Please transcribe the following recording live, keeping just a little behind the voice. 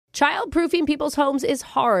Childproofing people's homes is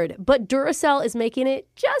hard, but Duracell is making it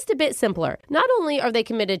just a bit simpler. Not only are they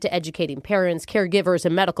committed to educating parents, caregivers,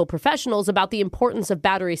 and medical professionals about the importance of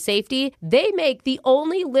battery safety, they make the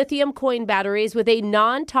only lithium coin batteries with a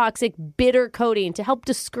non-toxic bitter coating to help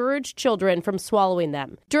discourage children from swallowing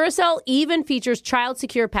them. Duracell even features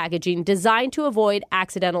child-secure packaging designed to avoid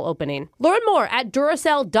accidental opening. Learn more at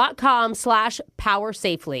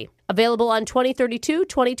Duracell.com/powersafely. Available on 2032,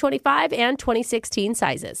 2025, and 2016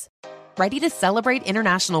 sizes. Ready to celebrate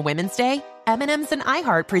International Women's Day? M&M's and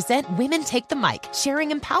iHeart present Women Take the Mic,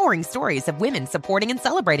 sharing empowering stories of women supporting and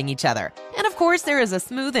celebrating each other. And of course, there is a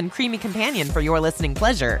smooth and creamy companion for your listening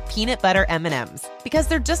pleasure, peanut butter M&M's. Because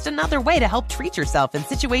they're just another way to help treat yourself in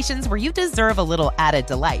situations where you deserve a little added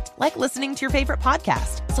delight, like listening to your favorite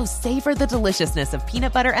podcast. So savor the deliciousness of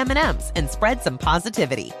peanut butter M&M's and spread some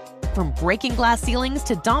positivity. From breaking glass ceilings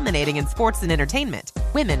to dominating in sports and entertainment,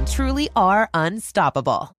 women truly are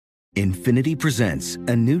unstoppable. Infiniti presents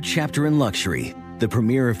a new chapter in luxury, the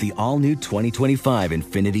premiere of the all-new 2025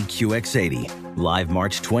 Infiniti QX80, live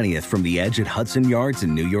March 20th from the Edge at Hudson Yards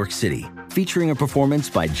in New York City, featuring a performance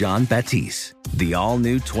by Jon Batiste. The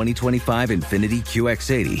all-new 2025 Infiniti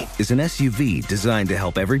QX80 is an SUV designed to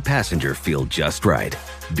help every passenger feel just right.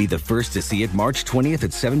 Be the first to see it March 20th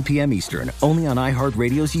at 7 p.m. Eastern, only on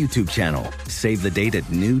iHeartRadio's YouTube channel. Save the date at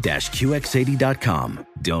new-QX80.com.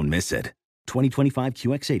 Don't miss it. 2025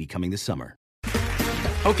 QX80 coming this summer.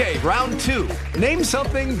 Okay, round two. Name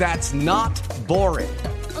something that's not boring.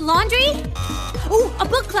 A laundry? Ooh, a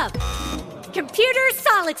book club. Computer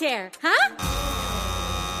solitaire, huh?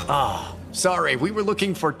 Ah, sorry, we were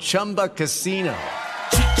looking for Chumba Casino.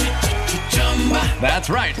 That's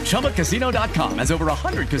right, ChumbaCasino.com has over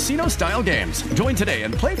 100 casino-style games. Join today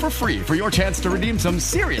and play for free for your chance to redeem some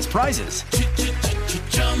serious prizes.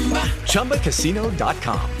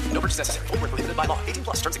 ChumbaCasino.com. No purchase necessary. Void where prohibited by law. 18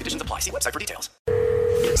 plus. Terms and conditions apply. See website for details.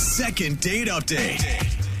 Second date update.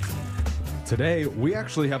 Today, we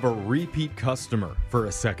actually have a repeat customer for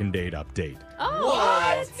a second date update. Oh,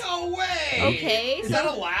 What? No way. Okay. Is that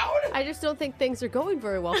allowed? I just don't think things are going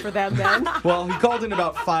very well for them then. Well, he called in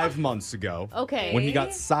about 5 months ago. Okay. When he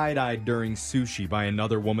got side-eyed during sushi by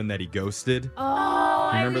another woman that he ghosted.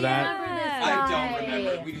 Oh, Remember that? I don't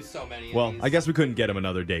remember. We do so many of Well, these. I guess we couldn't get him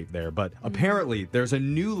another date there, but apparently there's a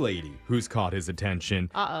new lady who's caught his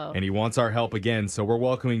attention. Uh-oh. And he wants our help again, so we're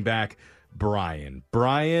welcoming back Brian.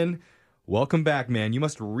 Brian, welcome back, man. You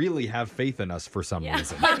must really have faith in us for some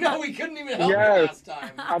reason. I know, we couldn't even help you Yes. last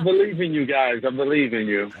time. I believe in you guys. I believe in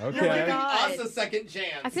you. You're Okay. giving God. us a second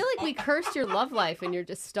chance. I feel like we cursed your love life and you're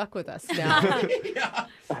just stuck with us now. Yeah.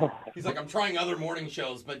 He's like, I'm trying other morning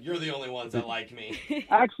shows, but you're the only ones that like me.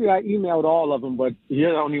 Actually, I emailed all of them, but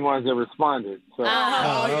you're the only ones that responded. So Oh,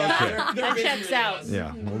 yeah. okay. They're That busier checks than out. us.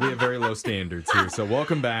 Yeah, well, we have very low standards here, so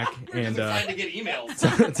welcome back. We're And just excited to get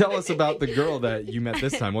emails. tell us about the girl that you met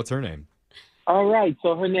this time. What's her name? all right.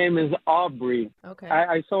 So her name is Aubrey. Okay.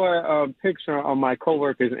 I saw a picture on my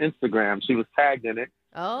coworker's Instagram. She was tagged in it.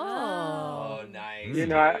 Oh. Oh, nice. You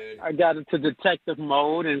know, dude. I got into detective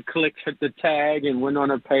mode and clicked the tag and went on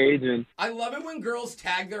her page. And I love it when girls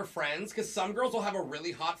tag their friends, because some girls will have a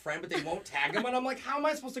really hot friend, but they won't tag them. And I'm like, how am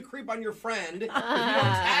I supposed to creep on your friend if you don't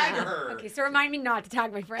tag her? Okay, so remind me not to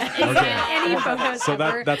tag my friend. Okay. Any photos So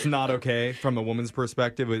ever. that's not okay from a woman's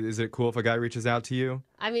perspective. Is it cool if a guy reaches out to you?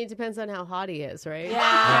 I mean, it depends on how hot he is, right?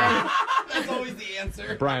 Yeah. That's always the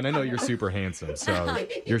answer. Brian, I know you're super handsome, so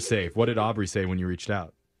you're safe. What did Aubrey say when you reached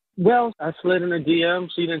out? well, I slid in a DM.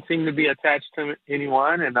 She didn't seem to be attached to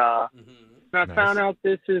anyone. And I Nice. found out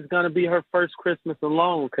this is going to be her first Christmas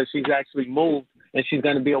alone because she's actually moved and she's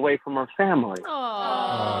going to be away from her family.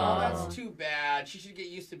 Oh, that's too bad. She should get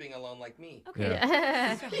used to being alone like me.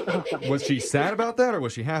 Yeah. Was she sad about that or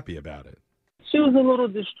was she happy about it? She was a little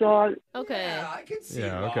distraught. Okay. Yeah, I could see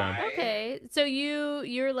Yeah, why. okay. Okay. So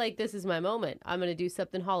you're like, this is my moment. I'm going to do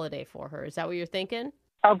something holiday for her. Is that what you're thinking?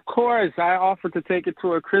 Of course, I offered to take her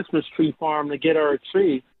to a Christmas tree farm to get her a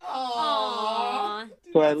tree. Aww.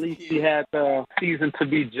 So at least she had the season to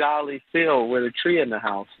be jolly filled with a tree in the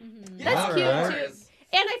house. That's cute Alright. too.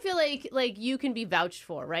 And I feel like you can be vouched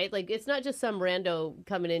for, right? Like it's not just some rando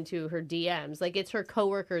coming into her DMs. Like it's her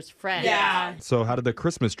coworker's friend. Yeah. So how did the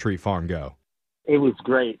Christmas tree farm go? It was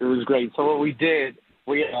great. It was great. So what we did,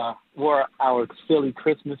 we wore our silly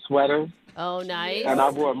Christmas sweaters, Oh, nice. and I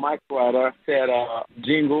wore my sweater, said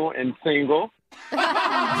jingle and single.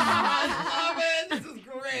 I love it. This is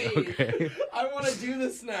great. Okay. I want to do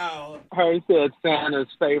this now. Her said Santa's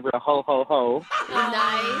favorite, ho, ho, ho.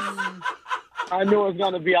 Nice. I knew it was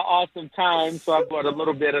going to be an awesome time, so I bought a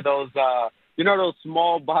little bit of those you know those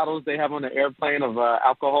small bottles they have on the airplane of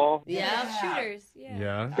alcohol? Yeah. Shooters.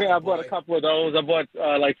 Yeah. Yeah, I bought a couple of those. I bought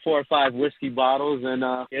like 4 or 5 whiskey bottles, and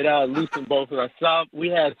it loosened both of us up. We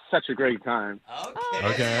had such a great time.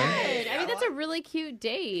 Okay. Good. I mean, that's a really cute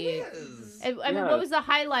date. I mean, what was the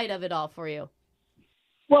highlight of it all for you?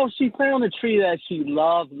 Well, she found a tree that she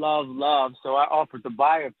loved, so I offered to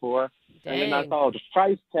buy it for her. Dang. And then I saw the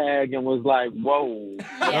price tag and was like, whoa.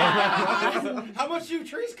 Yeah. How much do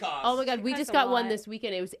trees cost? Oh my God, we just got one this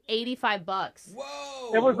weekend. It was $85.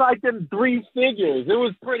 Whoa. It was like in 3 figures. It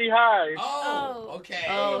was pretty high. Oh, okay.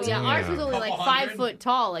 Oh, yeah. Ours was only like 5 $200? foot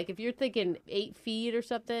tall. Like if you're thinking 8 feet or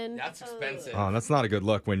something. That's expensive. Oh, that's not a good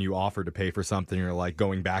look when you offer to pay for something and you're like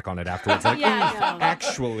going back on it afterwards. Like, Yeah.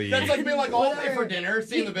 actually. That's like being like, all day for dinner,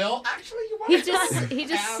 seeing the bill. Actually, you want He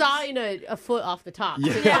just sawing a foot off the top.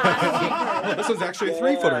 This was actually a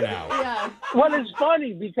 3-footer now. Yeah. Well, it's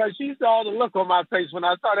funny because she saw the look on my face when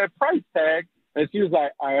I saw that price tag, and she was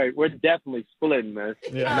like, all right, we're definitely splitting this.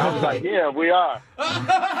 Yeah. And I was like, yeah, we are.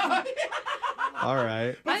 All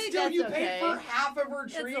right. But I think still, that's you okay. paid for half of her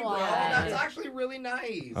tree, bro. That's actually really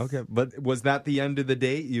nice. Okay, but was that the end of the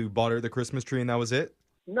date? You bought her the Christmas tree and that was it?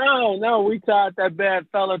 No, we tied that bad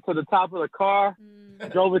fella to the top of the car,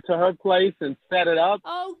 drove it to her place, and set it up.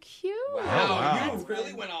 Oh, cute. Wow, you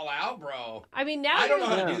really went all out, bro. I mean, now I don't know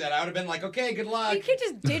you're... how to do that. I would have been like, okay, good luck. You could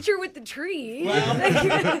just ditch her with the tree.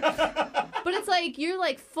 But it's like you're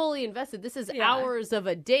like fully invested. This is hours of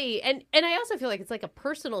a date, and I also feel like it's like a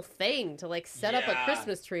personal thing to like set up a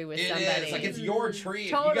Christmas tree with somebody. It is. Like it's your tree.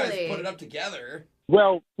 Totally. If you guys put it up together.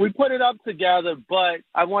 Well, we put it up together, but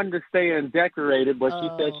I wanted to stay and decorate it, but she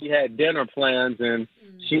said she had dinner plans, and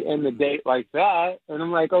she ended the date like that. And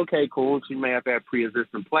I'm like, okay, cool. She may have had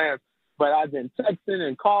pre-existing plans, but I've been texting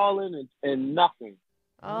and calling and nothing.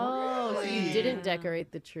 Oh, so you didn't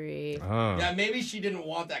decorate the tree. Oh. Yeah, maybe she didn't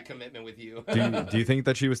want that commitment with you. Do you think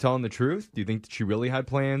that she was telling the truth? Do you think that she really had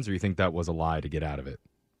plans, or you think that was a lie to get out of it?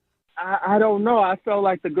 I don't know. I felt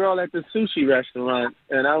like the girl at the sushi restaurant,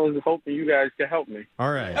 and I was hoping you guys could help me.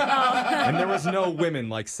 All right. And there was no women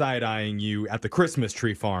like side-eyeing you at the Christmas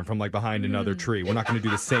tree farm from like behind another tree. We're not going to do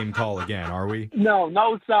the same call again, are we? No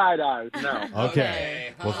side eyes, no.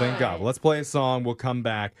 Okay. Well, thank God. Well, let's play a song. We'll come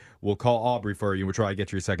back. We'll call Aubrey for you. We'll try to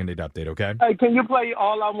get your second date update, okay? Hey, can you play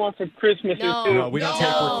All I Want for Christmas Is You? No, we don't take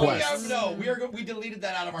requests. We deleted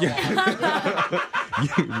that out of our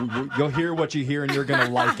lives. You'll hear what you hear, and you're going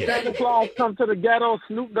to like it. Santa Claus come to the ghetto,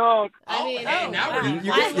 Snoop Dogg. I mean, now we're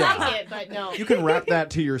I like it, but no. You can wrap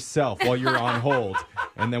that to yourself while you're on hold,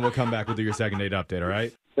 and then we'll come back with your second date update, all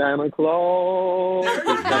right? Santa Claus.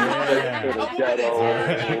 Yeah. To the ghetto. All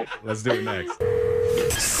right. Let's do it next.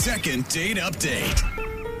 Second date update.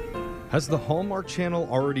 Has the Hallmark Channel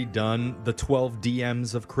already done the 12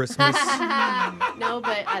 DMs of Christmas? No,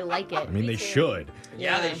 but I like it. I mean, they should.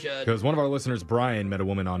 Yeah, they should. Because one of our listeners, Brian, met a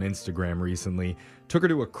woman on Instagram recently, took her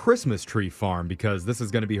to a Christmas tree farm because this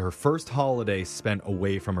is going to be her first holiday spent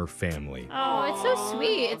away from her family. Oh, it's so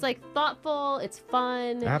sweet. It's like thoughtful. It's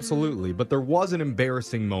fun. Absolutely. But there was an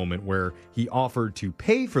embarrassing moment where he offered to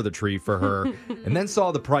pay for the tree for her and then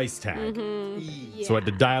saw the price tag. So had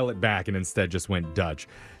to dial it back and instead just went Dutch.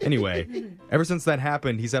 Anyway, ever since that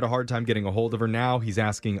happened, he's had a hard time getting a hold of her. Now he's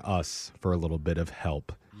asking us for a little bit of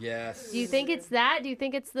help. Yes. Do you think it's that? Do you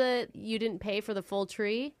think it's the you didn't pay for the full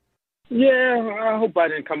tree? Yeah, I hope I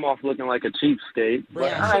didn't come off looking like a cheapskate,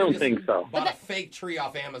 but I don't think so. Bought a fake tree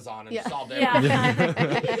off Amazon and solved Yeah.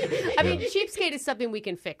 everything. I mean, cheapskate is something we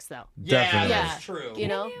can fix, though. Definitely. That's true. You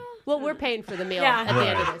know? Well, we're paying for the meal Yeah. at the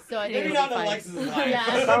end of this, so I think Maybe it'll not be in fine. Alexis's life.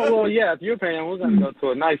 Yeah. Oh, well, yeah, if you're paying, we're going to go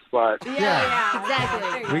to a nice spot. Yeah,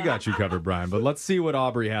 exactly. We got you covered, Brian. But let's see what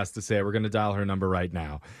Aubrey has to say. We're going to dial her number right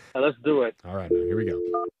now. Let's do it. All right, now, here we go.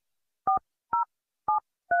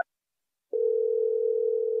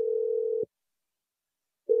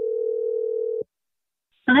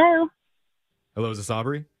 Hello. Hello, is this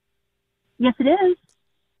Aubrey? Yes, it is.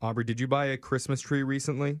 Aubrey, did you buy a Christmas tree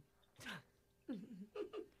recently?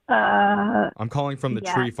 I'm calling from the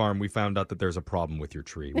yeah. tree farm. We found out that there's a problem with your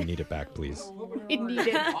tree. We need it back, please. We need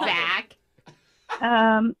it back.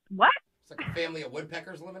 What? It's like a family of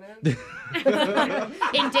woodpeckers living in.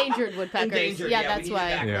 Endangered woodpeckers. Endangered, Yeah, we that's need it why.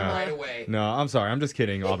 back Yeah. right away. No, I'm sorry. I'm just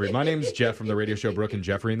kidding, Aubrey. My name's Jeff from the radio show Brooke and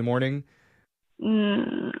Jeffrey in the Morning.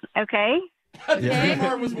 Okay. The tree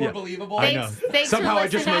farm was more believable. I know. Thanks Somehow for I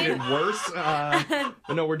just made it listening. worse.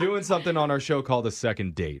 But no, we're doing something on our show called A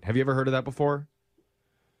Second Date. Have you ever heard of that before?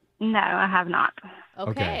 No, I have not.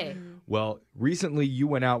 Okay. Well, recently you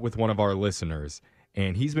went out with one of our listeners,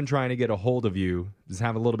 and he's been trying to get a hold of you. He's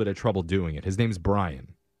having a little bit of trouble doing it. His name's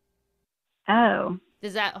Brian. Oh.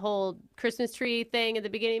 Does that whole Christmas tree thing at the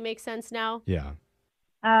beginning make sense now? Yeah.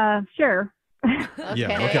 Sure.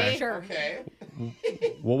 Yeah, okay. Sure. Okay.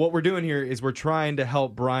 Well, what we're doing here is we're trying to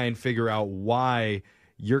help Brian figure out why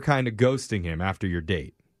you're kind of ghosting him after your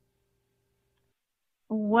date.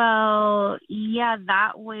 Well, yeah,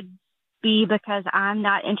 that would be because I'm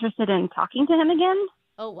not interested in talking to him again.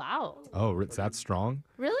 Oh, wow. Oh, it's that strong?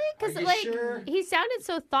 Really? Because, Are you like, sure? he sounded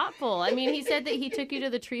so thoughtful. I mean, he said that he took you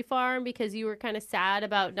to the tree farm because you were kind of sad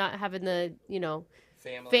about not having the,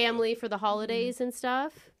 family for the holidays and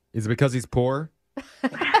stuff. Is it because he's poor?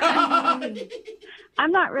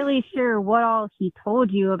 I'm not really sure what all he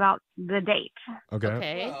told you about the date.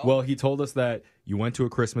 Okay. Well, he told us that you went to a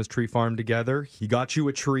Christmas tree farm together. He got you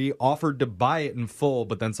a tree, offered to buy it in full,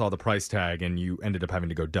 but then saw the price tag and you ended up having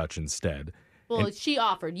to go Dutch instead. Well, she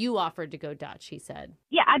offered. You offered to go Dutch, he said.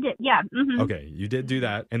 Yeah, I did. Yeah. Mm-hmm. Okay, you did do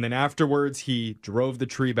that. And then afterwards, he drove the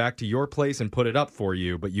tree back to your place and put it up for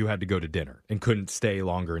you, but you had to go to dinner and couldn't stay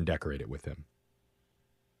longer and decorate it with him.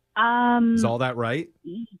 Is all that right?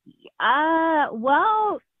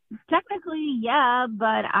 Well, technically, yeah,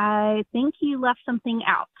 but I think he left something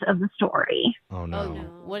out of the story. Oh, no. Oh, no.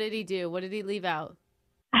 What did he do? What did he leave out?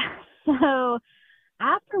 So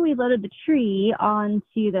after we loaded the tree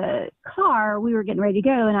onto the car, we were getting ready to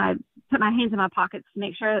go, and I put my hands in my pockets to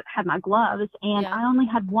make sure I had my gloves, and I only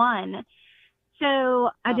had one. So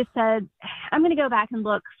I just said, I'm going to go back and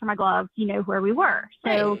look for my gloves, where we were.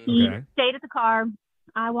 So he stayed at the car.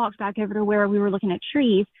 I walked back over to where we were looking at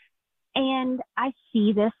trees, and I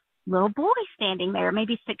see this little boy standing there,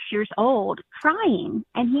 maybe 6 years old, crying,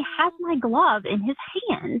 and he has my glove in his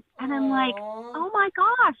hand. And I'm like, oh my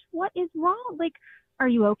gosh, what is wrong? Like, are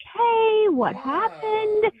you okay? What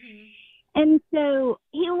happened? And so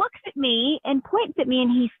he looks at me and points at me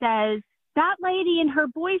and he says, that lady and her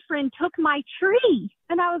boyfriend took my tree.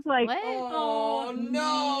 And I was like, what? Oh,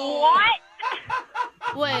 no. What?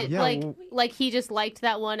 What? Yeah, like he just liked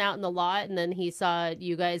that one out in the lot and then he saw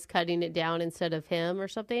you guys cutting it down instead of him or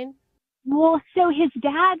something? Well, so his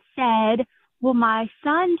dad said, well, my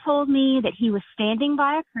son told me that he was standing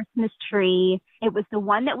by a Christmas tree. It was the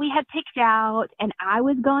one that we had picked out, and I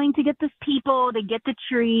was going to get the people to get the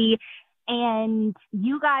tree, and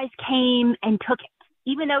you guys came and took it,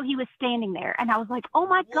 even though he was standing there. And I was like, oh,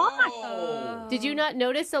 my gosh. Did you not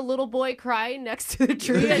notice a little boy crying next to the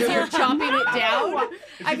tree as you're chopping it down?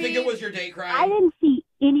 Did you think it was your date crying? I didn't see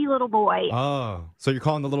any little boy. Oh, so you're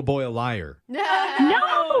calling the little boy a liar. No,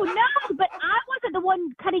 but I wasn't the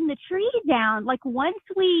one cutting the tree down. Like, once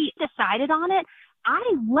we decided on it, I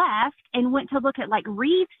left and went to look at, like,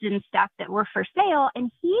 wreaths and stuff that were for sale,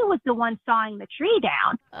 and he was the one sawing the tree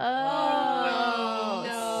down. Oh,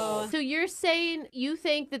 no. So you're saying you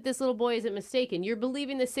think that this little boy isn't mistaken. You're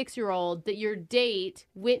believing the 6-year-old that your date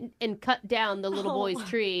went and cut down the little boy's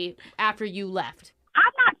tree after you left.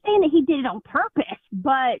 I'm not saying that he did it on purpose,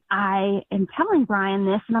 but I am telling Brian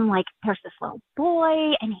this, and I'm like, there's this little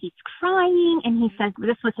boy, and he's crying, and he says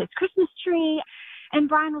this was his Christmas tree. And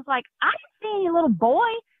Brian was like, I didn't see any little boy.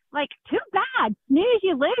 Like, too bad. Snooze,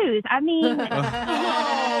 you lose. I mean,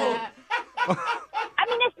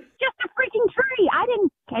 it's just a freaking tree. I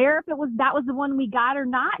didn't care if that was the one we got or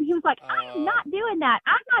not. And he was like, I'm not doing that.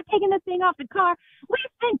 I'm not taking this thing off the car. We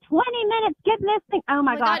spent 20 minutes getting this thing. Oh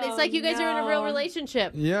my God. It's like you guys are in a real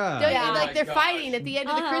relationship. Yeah. Don't you, like they're fighting at the end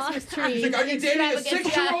of the Christmas tree. He's like, are you dating a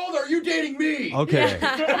 6-year-old or are you dating me? Okay.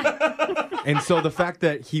 And so the fact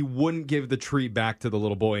that he wouldn't give the tree back to the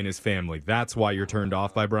little boy and his family, that's why you're turned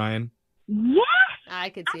off by Brian? Yes. I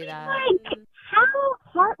could see that. Like, how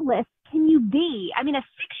heartless can you be? I mean, a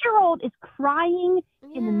 6-year-old is crying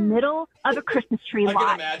in the middle of a Christmas tree lot. I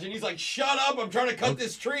can imagine. He's like, shut up. I'm trying to cut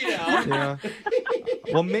this tree down. Yeah.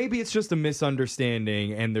 Well, maybe it's just a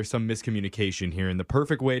misunderstanding and there's some miscommunication here. And the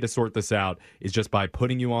perfect way to sort this out is just by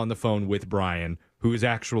putting you on the phone with Brian, who is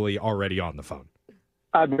actually already on the phone.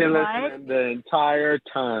 I've been listening the entire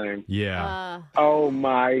time. Yeah. Oh,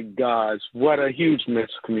 my gosh. What a huge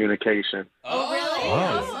miscommunication. Oh, really?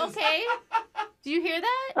 Oh, okay. Do you hear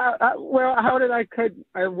that? Well, how did I cut?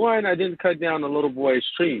 One, I didn't cut down the little boy's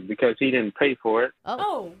tree because he didn't pay for it.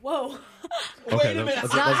 Oh, whoa. Okay, Wait a minute.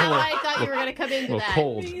 That's not how I thought you were going to come into that.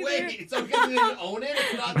 Cold. Wait, so because you didn't own it,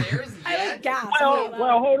 it's not theirs yet?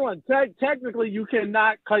 Well, hold on. Technically, you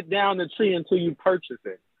cannot cut down the tree until you purchase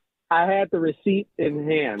it. I had the receipt in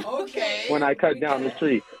hand when I cut down the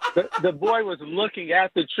tree. The boy was looking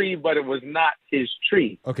at the tree, but it was not his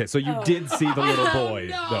tree. Okay, so you did see the little boy,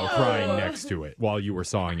 though, crying next to it while you were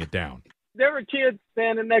sawing it down. There were kids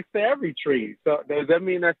standing next to every tree. So does that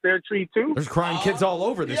mean that's their tree too? There's crying kids all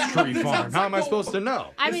over this tree farm. How am I supposed to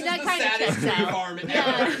know? I mean, that kind of checks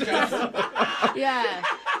out. Yeah.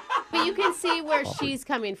 But you can see where she's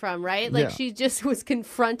coming from, right? Like, she just was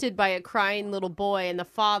confronted by a crying little boy and the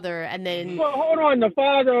father, and then... Well, hold on. The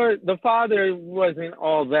father wasn't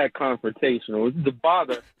all that confrontational. The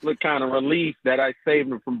father looked kind of relieved that I saved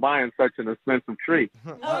him from buying such an expensive tree.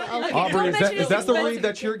 Aubrey, is that the read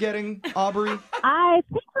that you're getting, Aubrey? I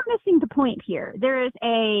think we're missing the point here. There is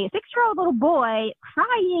a 6-year-old little boy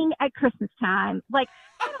crying at Christmas time. Like,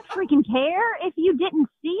 I don't freaking care if you didn't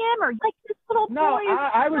see him or like this little boy. No,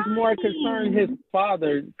 I was more concerned his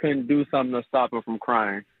father couldn't do something to stop him from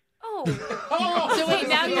crying. So wait,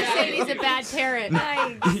 now you're saying he's a bad parent.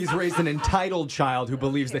 He's raised an entitled child who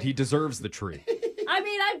believes that he deserves the tree. I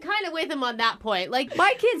mean, I'm kind of with him on that point. Like,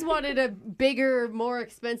 my kids wanted a bigger, more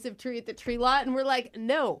expensive tree at the tree lot, and we're like,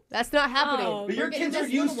 no, that's not happening. But your kids are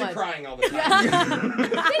used to crying all the time. They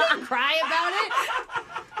didn't cry about it.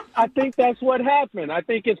 I think that's what happened. I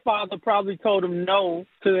think his father probably told him no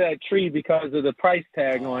to that tree because of the price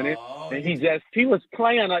tag on it. And he was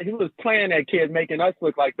playing that kid, making us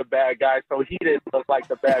look like the bad guy, so he didn't look like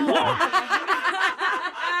the bad guy.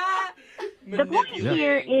 The point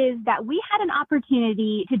here is that we had an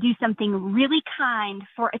opportunity to do something really kind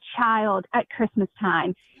for a child at Christmas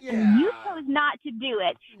time. Yeah. And you chose not to do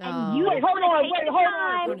it. No. And you hold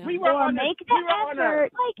on. We were on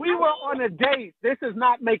a date. This is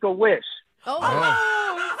not Make-A-Wish. Stop!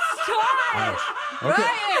 Okay.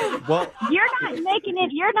 Well, you're not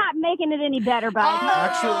making it any better, bud.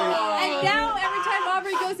 And now every time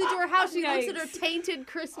Aubrey goes into her house, she looks at her tainted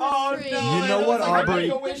Christmas tree. No, you know what, Aubrey?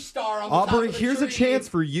 Aubrey, here's a chance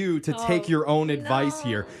for you to take your own advice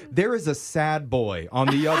here. There is a sad boy on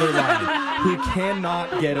the other line who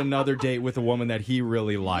cannot get another date with a woman that he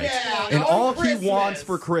really likes. Yeah, and all he wants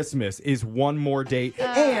for Christmas is one more date,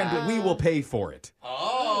 and we will pay for it.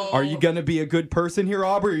 Are you going to be a good person here,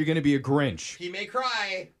 Aubrey, or are you going to be a Grinch? He may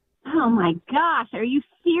cry. Oh, my gosh. Are you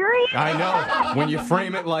serious? I know. When you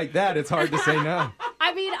frame it like that, it's hard to say no.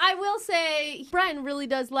 I mean, I will say, Brian really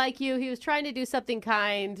does like you. He was trying to do something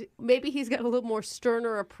kind. Maybe he's got a little more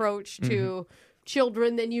sterner approach to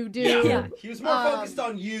children than you do. Yeah. He was more focused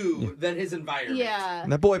on you than his environment. Yeah.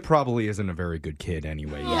 That boy probably isn't a very good kid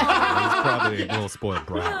anyway. He's probably a little spoiled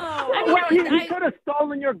brat. He could have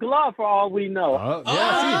stolen your glove for all we know. He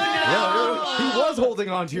was holding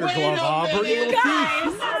on to your glove, Aubrey. You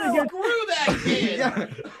guys, screw that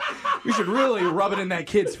kid. We should really rub it in that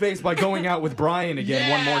kid's face by going out with Brian again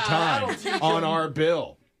one more time on our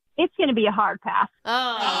bill. It's going to be a hard pass.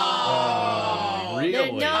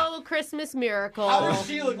 Really? No Christmas miracle. How does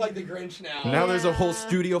she look like the Grinch now? Now there's a whole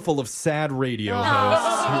studio full of sad radio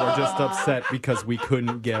hosts who are just upset because we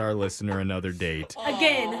couldn't get our listener another date.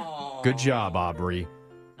 Again. Good job, Aubrey.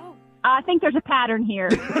 I think there's a pattern here.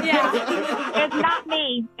 Yeah. It's not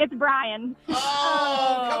me. It's Brian.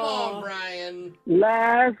 Oh, come on, Brian.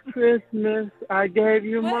 Last Christmas, I gave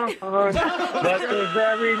you my heart, but the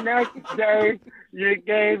very next day, you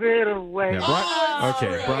gave it away.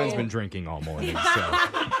 Yeah, Brian's been drinking all morning, so.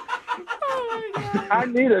 I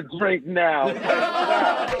need a drink now.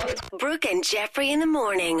 Brooke and Jeffrey in the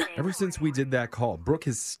morning. Ever since we did that call, Brooke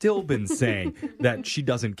has still been saying that she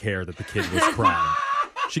doesn't care that the kid was crying.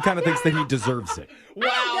 She kind of thinks that he deserves it.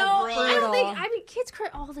 Wow, bro. I mean, kids cry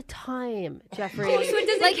all the time, Jeffrey. So it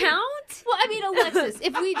doesn't count? Well, I mean, Alexis,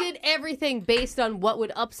 if we did everything based on what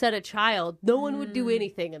would upset a child, no one would do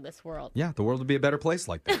anything in this world. Yeah, the world would be a better place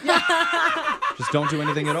like that. Just don't do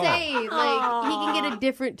anything at all. Like, he can get a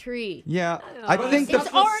different tree. Yeah, I think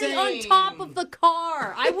it's already on top of the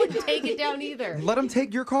car. I wouldn't take it down either. Let him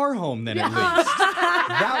take your car home then, at least.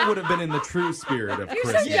 That would have been in the true spirit of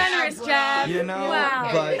Christmas. You're so generous, Jeff. You know, wow.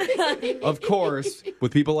 But of course,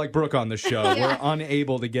 with people like Brooke on the show, we're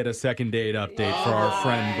unable to get a second date update for our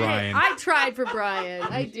friend Brian. I tried for Brian.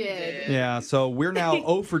 I did. Yeah, so we're now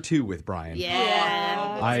 0 for 2 with Brian.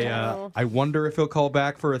 Yeah. I wonder if he'll call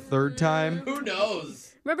back for a third time. Who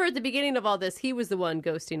knows? Remember at the beginning of all this, he was the one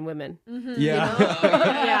ghosting women. Yeah.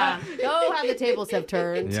 You know? Oh, how the tables have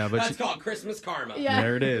turned. Yeah, but that's called Christmas karma. Yeah.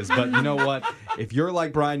 There it is. But you know what? If you're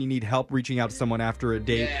like Brian, you need help reaching out to someone after a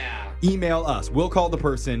date, email us. We'll call the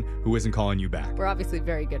person who isn't calling you back. We're obviously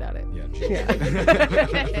very good at it.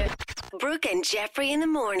 Yeah. Brooke and Jeffrey in the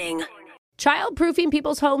morning. Childproofing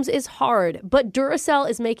people's homes is hard, but Duracell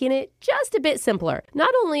is making it just a bit simpler.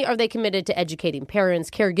 Not only are they committed to educating parents,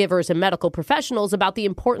 caregivers, and medical professionals about the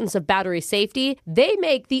importance of battery safety, they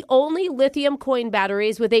make the only lithium coin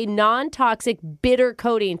batteries with a non-toxic bitter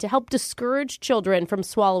coating to help discourage children from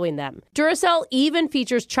swallowing them. Duracell even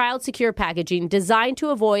features child-secure packaging designed to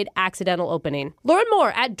avoid accidental opening. Learn more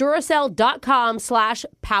at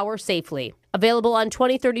Duracell.com/powersafely. Available on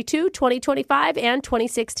 2032, 2025, and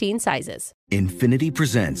 2016 sizes. Infiniti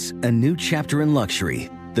presents a new chapter in luxury,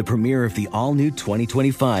 the premiere of the all-new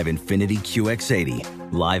 2025 Infiniti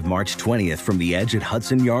QX80, live March 20th from the Edge at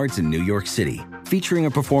Hudson Yards in New York City, featuring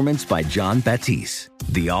a performance by John Batiste.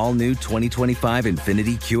 The all-new 2025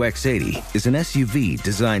 Infiniti QX80 is an SUV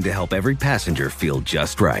designed to help every passenger feel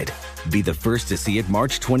just right. Be the first to see it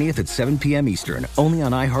March 20th at 7 p.m. Eastern, only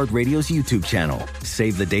on iHeartRadio's YouTube channel.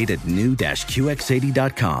 Save the date at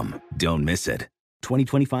new-QX80.com. Don't miss it.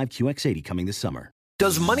 2025 QX80 coming this summer.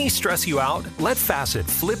 Does money stress you out? Let Facet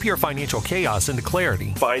flip your financial chaos into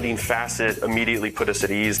clarity. Finding Facet immediately put us at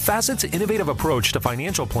ease. Facet's innovative approach to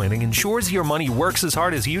financial planning ensures your money works as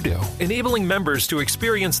hard as you do, enabling members to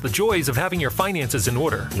experience the joys of having your finances in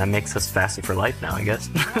order. And that makes us Facet for life now, I guess.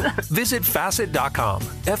 Visit Facet.com,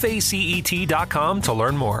 FACET.com to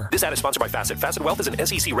learn more. This ad is sponsored by Facet. Facet Wealth is an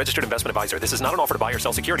SEC registered investment advisor. This is not an offer to buy or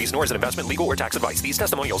sell securities, nor is it investment, legal, or tax advice. These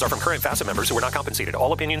testimonials are from current Facet members who are not compensated.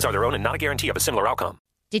 All opinions are their own and not a guarantee of a similar outcome.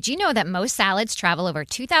 Did you know that most salads travel over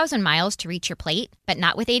 2,000 miles to reach your plate? But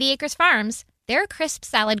not with 80 Acres Farms. Their crisp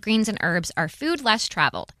salad greens and herbs are food less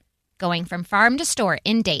traveled, going from farm to store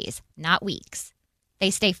in days, not weeks.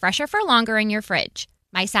 They stay fresher for longer in your fridge.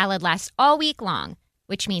 My salad lasts all week long,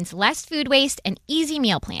 which means less food waste and easy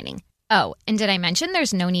meal planning. Oh, and did I mention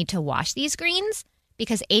there's no need to wash these greens?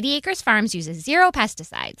 Because 80 Acres Farms uses 0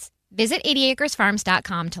 pesticides. Visit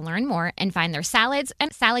 80acresfarms.com to learn more and find their salads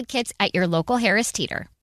and salad kits at your local Harris Teeter.